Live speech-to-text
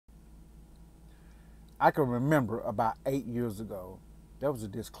I can remember about 8 years ago, there was a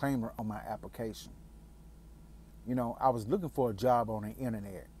disclaimer on my application. You know, I was looking for a job on the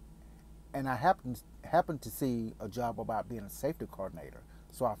internet, and I happened to see a job about being a safety coordinator.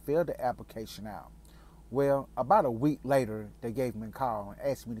 So I filled the application out. Well, about a week later, they gave me a call and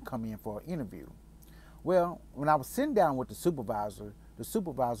asked me to come in for an interview. Well, when I was sitting down with the supervisor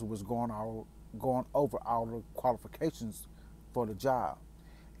was going over all the qualifications for the job,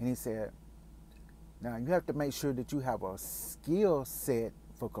 and he said, "Now you have to make sure that you have a skill set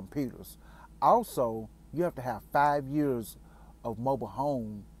for computers. Also, you have to have 5 years of mobile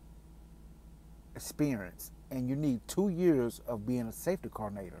home experience, and you need 2 years of being a safety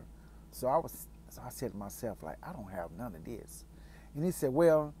coordinator." So I said to myself, like, I don't have none of this. And he said,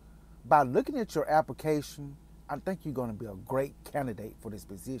 "Well, by looking at your application, I think you're going to be a great candidate for this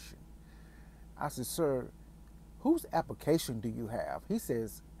position." I said, "Sir, whose application do you have?" He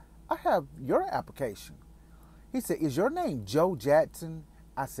says, "I have your application." He said, "Is your name Joe Jackson?"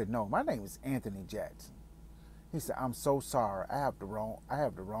 I said, "No, my name is Anthony Jackson." He said, "I'm so sorry. I have the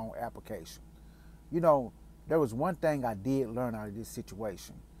wrong application." You know, there was one thing I did learn out of this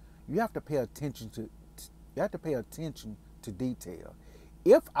situation. You have to pay attention to detail.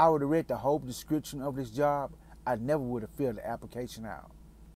 If I would have read the whole description of this job, I never would have filled the application out.